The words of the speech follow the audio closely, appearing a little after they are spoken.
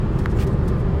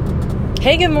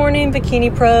Hey, good morning,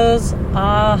 Bikini Pros,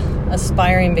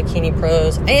 aspiring Bikini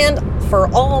Pros, and for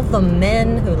all the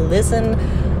men who listen,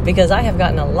 because I have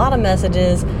gotten a lot of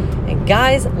messages, and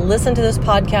guys, listen to this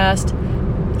podcast,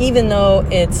 even though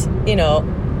it's,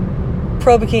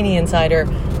 Pro Bikini Insider,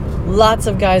 lots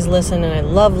of guys listen, and I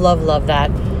love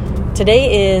that.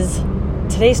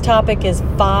 Today's topic is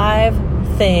 5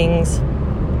 things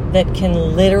that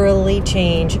can literally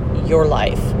change your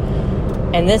life,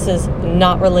 and this is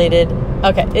not related.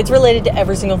 Okay, it's related to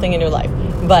every single thing in your life,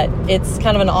 but it's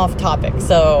kind of an off topic.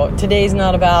 So today's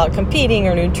not about competing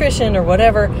or nutrition or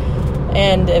whatever.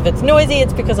 And if it's noisy,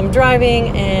 it's because I'm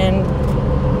driving. And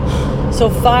so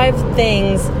 5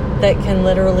 things that can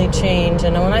literally change.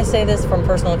 And when I say this from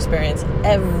personal experience,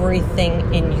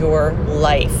 everything in your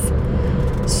life.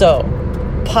 So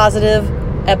positive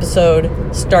episode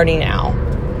starting now.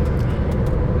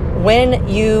 Let me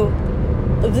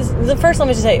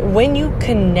just say, when you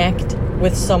connect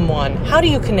with someone, how do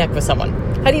you connect with someone?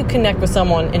 How do you connect with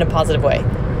someone in a positive way?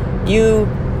 You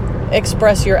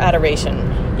express your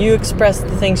adoration. You express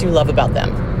the things you love about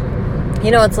them.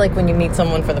 It's like when you meet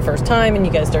someone for the first time and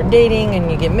you guys start dating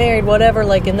and you get married, whatever,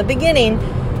 like in the beginning,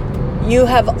 you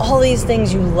have all these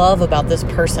things you love about this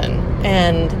person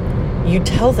and you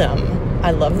tell them,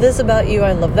 I love this about you,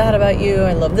 I love that about you,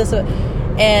 I love this,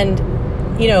 and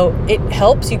it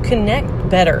helps you connect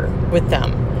better with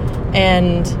them.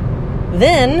 And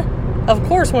then, of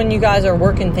course, when you guys are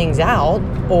working things out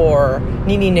or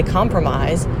needing to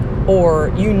compromise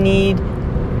or you need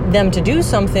them to do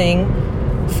something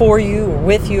for you or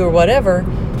with you or whatever,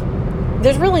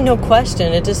 there's really no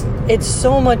question. It's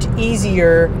so much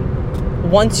easier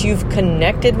once you've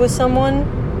connected with someone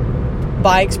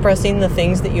by expressing the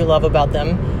things that you love about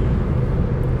them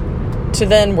to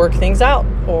then work things out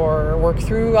or work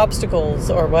through obstacles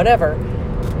or whatever.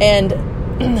 And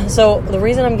so the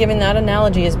reason I'm giving that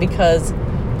analogy is because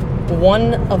the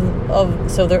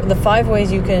 5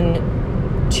 ways you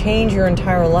can change your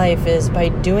entire life is by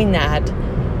doing that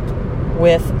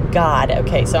with God.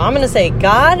 Okay, so I'm going to say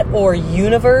God or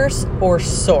universe or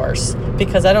source,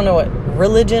 because I don't know what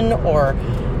religion or,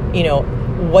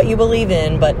 what you believe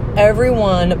in, but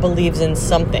everyone believes in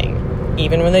something,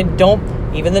 even when they don't,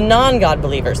 even the non-God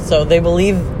believers. So they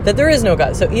believe that there is no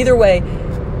God. So either way,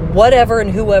 whatever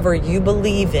and whoever you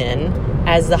believe in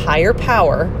as the higher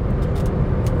power,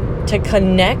 to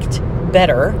connect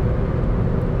better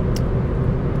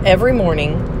every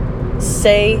morning,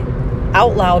 say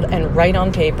out loud and write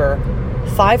on paper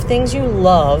 5 things you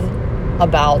love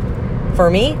about, for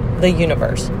me, the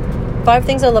universe. 5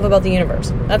 things I love about the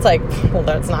universe. That's like, well,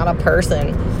 that's not a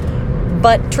person,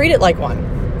 but treat it like one.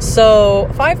 So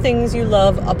 5 things you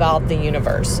love about the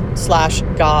universe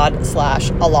 /God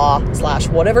 /Allah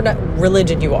whatever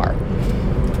religion you are.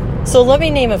 So let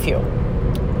me name a few.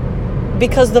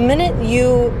 Because the minute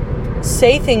you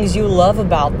say things you love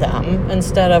about them,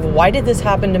 instead of, why did this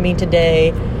happen to me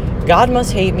today? God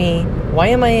must hate me. Why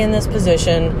am I in this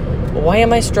position? Why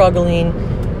am I struggling?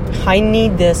 I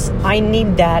need this. I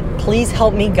need that. Please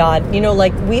help me, God.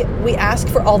 We ask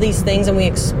for all these things and we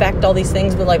expect all these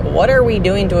things, but what are we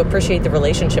doing to appreciate the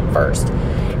relationship first?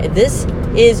 This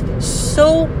is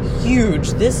so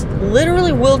huge. This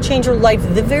literally will change your life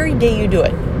the very day you do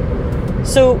it.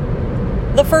 So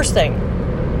the first thing,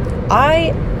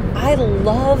 I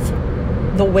love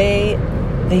the way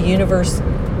the universe,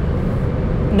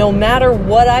 no matter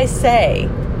what I say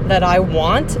that I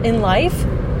want in life,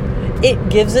 it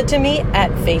gives it to me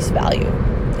at face value.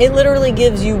 It literally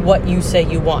gives you what you say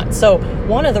you want. So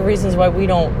one of the reasons why we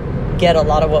don't get a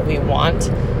lot of what we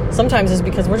want sometimes is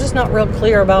because we're just not real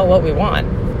clear about what we want.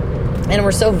 And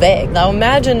we're so vague. Now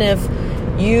imagine if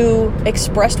you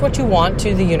expressed what you want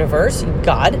to the universe,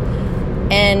 God,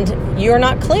 and you're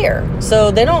not clear.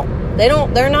 So they're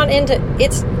not into,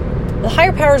 the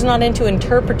higher power is not into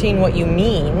interpreting what you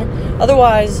mean.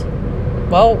 Otherwise,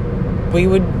 we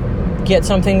would get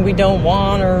something we don't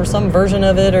want or some version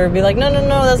of it, or be like, no,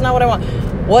 that's not what I want.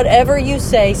 Whatever you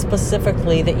say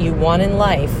specifically that you want in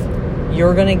life,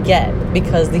 you're going to get,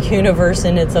 because the universe,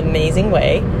 in its amazing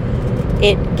way,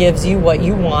 it gives you what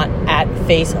you want at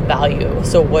face value.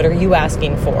 So what are you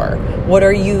asking for? What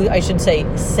are you, I should say,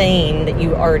 saying that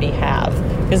you already have?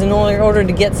 Because in order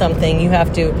to get something, you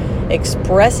have to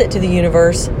express it to the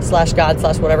universe /God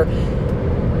 /whatever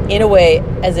in a way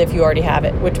as if you already have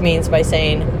it, which means by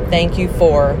saying, thank you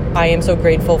for, I am so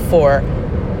grateful for,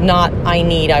 not I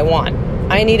need, I want.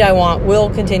 I need, I want will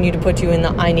continue to put you in the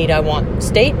I need, I want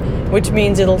state, which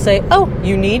means it'll say, oh,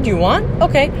 you need, you want?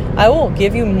 Okay, I will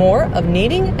give you more of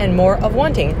needing and more of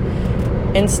wanting.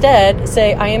 Instead,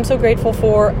 say, I am so grateful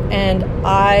for, and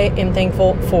I am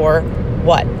thankful for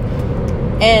what.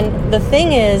 And the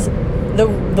thing is,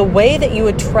 the way that you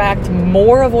attract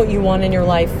more of what you want in your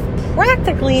life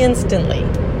practically instantly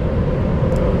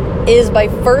is by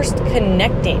first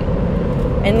connecting.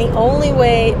 And the only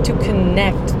way to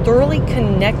thoroughly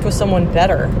connect with someone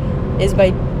better, is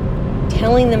by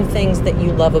telling them things that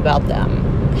you love about them.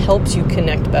 Helps you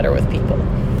connect better with people.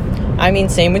 I mean,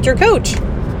 same with your coach.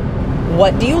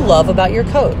 What do you love about your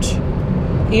coach?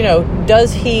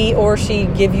 Does he or she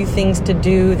give you things to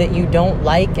do that you don't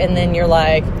like, and then you're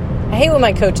like, I hate when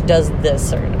my coach does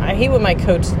this, or I hate when my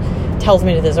coach tells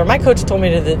me to this, or my coach told me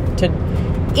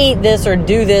to eat this or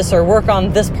do this or work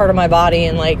on this part of my body,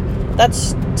 and like,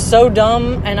 that's so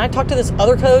dumb. And I talked to this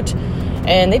other coach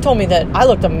and they told me that I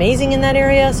looked amazing in that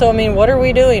area. So, I mean, what are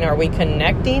we doing? Are we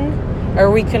connecting?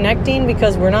 Are we connecting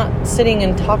because we're not sitting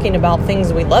and talking about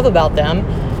things we love about them?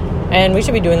 And we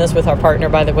should be doing this with our partner,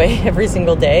 by the way, every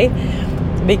single day.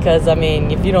 Because, I mean,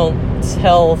 if you don't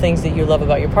tell things that you love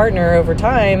about your partner over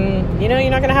time, you're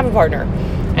not going to have a partner.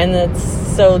 And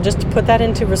so just to put that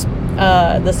into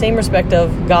the same respect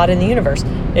of God and the universe.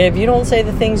 If you don't say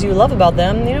the things you love about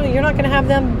them, you're not going to have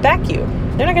them back you.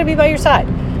 They're not going to be by your side.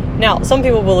 Now, some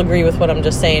people will agree with what I'm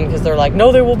just saying because they're like,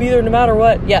 no, they will be there no matter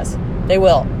what. Yes, they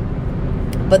will.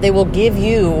 But they will give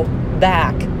you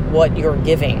back what you're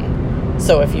giving.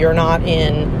 So if you're not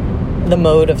in the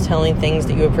mode of telling things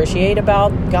that you appreciate about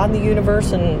God and the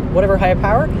universe and whatever higher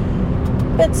power,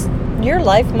 your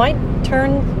life might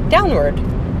turn downward.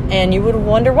 And you would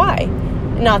wonder why.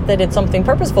 Not that it's something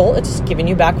purposeful, it's just giving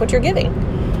you back what you're giving.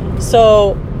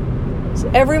 So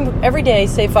every day,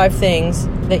 say 5 things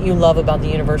that you love about the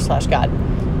universe / God.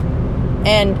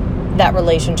 And that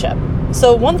relationship.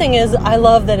 So one thing is, I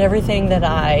love that everything that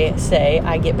I say,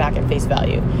 I get back at face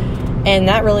value. And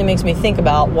that really makes me think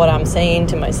about what I'm saying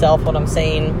to myself, what I'm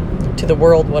saying to the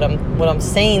world, what I'm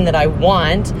saying that I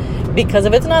want. Because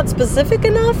if it's not specific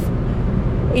enough,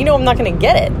 I'm not going to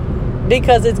get it.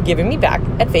 Because it's giving me back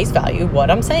at face value what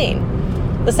I'm saying.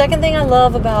 The second thing I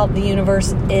love about the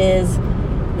universe is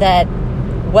that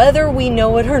whether we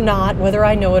know it or not, whether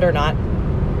I know it or not,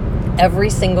 every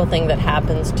single thing that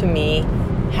happens to me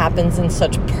happens in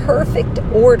such perfect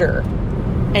order.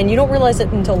 And you don't realize it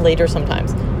until later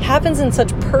sometimes. Happens in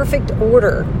such perfect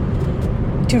order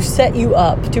to set you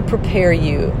up, to prepare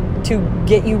you, to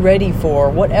get you ready for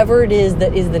whatever it is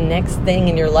that is the next thing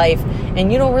in your life.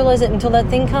 And you don't realize it until that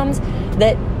thing comes,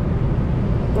 that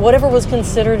whatever was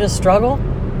considered a struggle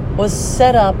was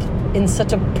set up in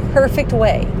such a perfect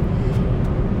way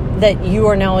that you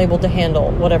are now able to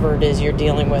handle whatever it is you're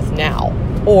dealing with now,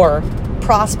 or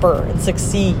prosper and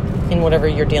succeed in whatever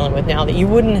you're dealing with now that you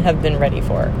wouldn't have been ready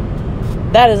for.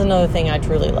 That is another thing I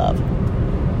truly love.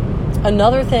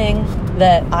 Another thing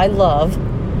that I love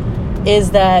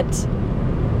is that,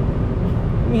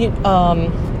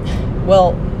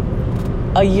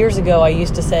 years ago I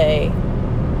used to say,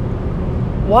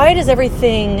 why does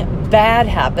everything bad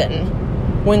happen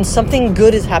when something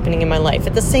good is happening in my life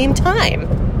at the same time?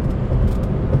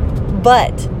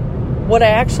 But what I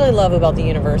actually love about the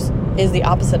universe is the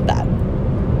opposite of that.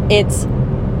 It's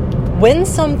when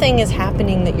something is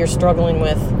happening that you're struggling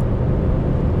with,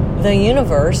 the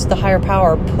universe, the higher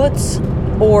power, puts,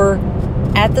 or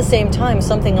at the same time,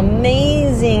 something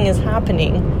amazing is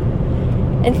happening.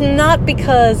 And not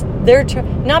because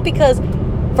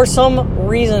for some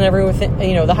reason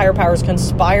the higher power is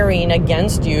conspiring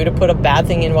against you to put a bad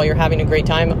thing in while you're having a great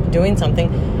time doing something,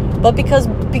 but because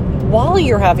while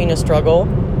you're having a struggle,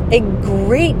 a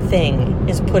great thing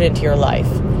is put into your life.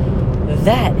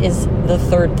 That is the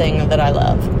third thing that I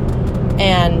love.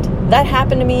 And that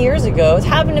happened to me years ago. It's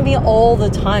happened to me all the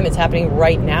time. It's happening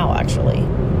right now, actually,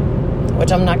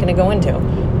 which I'm not going to go into.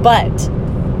 But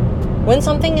when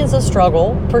something is a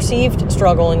struggle, perceived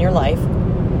struggle in your life,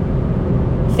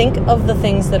 think of the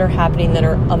things that are happening that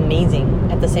are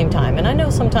amazing at the same time. And I know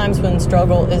sometimes when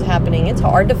struggle is happening, it's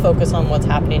hard to focus on what's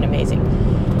happening amazing.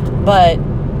 But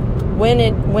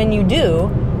when you do,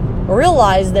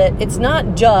 realize that it's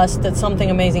not just that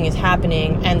something amazing is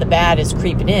happening and the bad is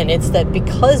creeping in. It's that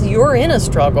because you're in a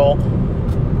struggle,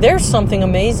 there's something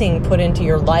amazing put into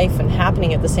your life and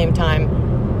happening at the same time.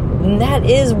 And that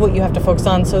is what you have to focus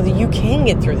on so that you can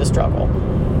get through the struggle.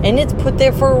 And it's put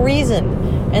there for a reason.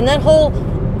 And that whole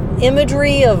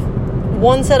imagery of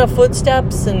one set of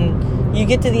footsteps and you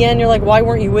get to the end, you're like, why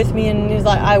weren't you with me? And he's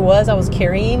like, I was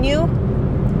carrying you.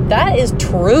 That is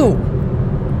true.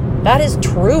 That is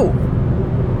true.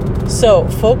 So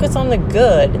focus on the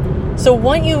good. So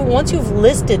once you've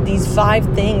listed these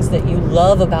 5 things that you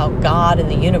love about God and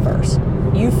the universe,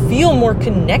 you feel more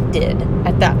connected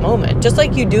at that moment. Just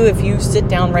like you do if you sit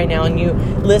down right now and you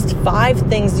list 5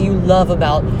 things you love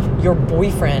about your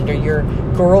boyfriend or your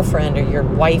girlfriend or your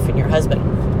wife and your husband.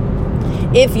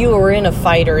 If you were in a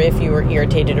fight or if you were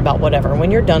irritated about whatever,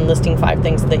 when you're done listing 5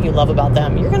 things that you love about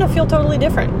them, you're going to feel totally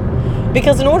different.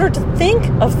 Because in order to think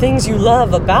of things you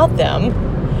love about them,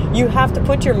 you have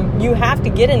to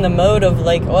get in the mode of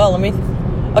like, well,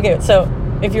 so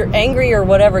if you're angry or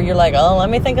whatever, you're like, oh, let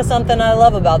me think of something I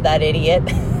love about that idiot.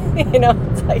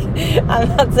 It's like, I'm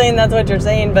not saying that's what you're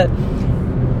saying, but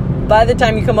by the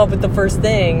time you come up with the first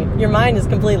thing, your mind is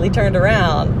completely turned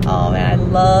around. Oh man, I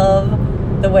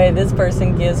love the way this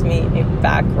person gives me a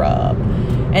back rub.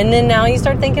 And then now you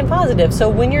start thinking positive. So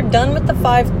when you're done with the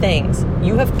 5 things,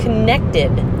 you have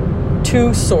connected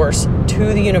to Source,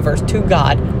 to the universe, to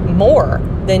God, more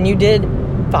than you did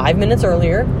 5 minutes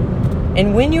earlier.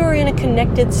 And when you are in a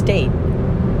connected state,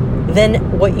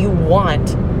 then what you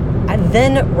want, and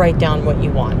then write down what you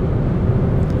want.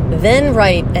 Then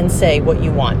write and say what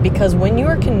you want. Because when you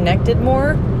are connected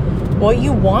more, what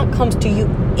you want comes to you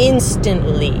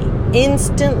instantly.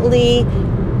 Instantly.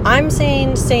 I'm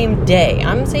saying same day.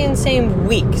 I'm saying same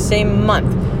week, same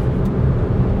month.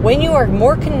 When you are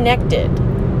more connected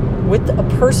with a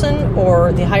person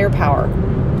or the higher power,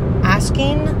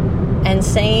 asking and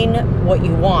saying what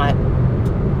you want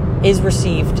is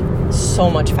received so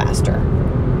much faster.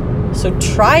 So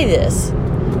try this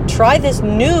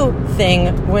new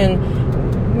thing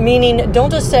meaning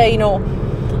don't just say,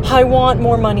 I want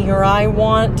more money, or I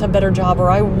want a better job,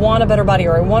 or I want a better body,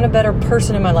 or I want a better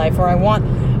person in my life, or I want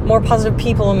more positive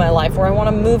people in my life, or I want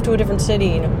to move to a different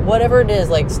city, whatever it is.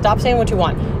 Like, stop saying what you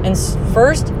want. And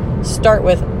first, start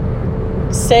with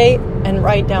say and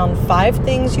write down 5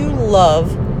 things you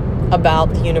love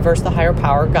about the universe, the higher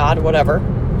power, God, whatever.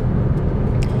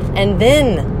 And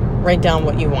then write down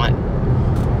what you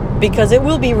want. Because it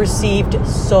will be received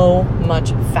so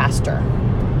much faster.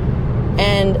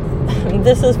 And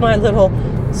this is my little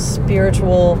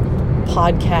spiritual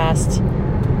podcast,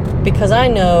 because I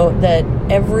know that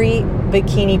every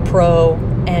bikini pro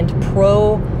and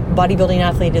pro bodybuilding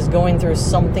athlete is going through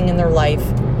something in their life,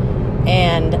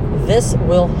 and this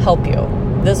will help you.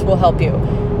 This will help you.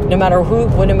 No matter who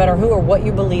or what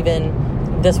you believe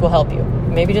in, this will help you.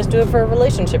 Maybe just do it for a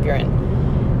relationship you're in.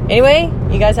 Anyway,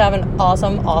 you guys have an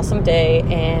awesome, awesome day,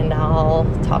 and I'll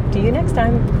talk to you next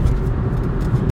time.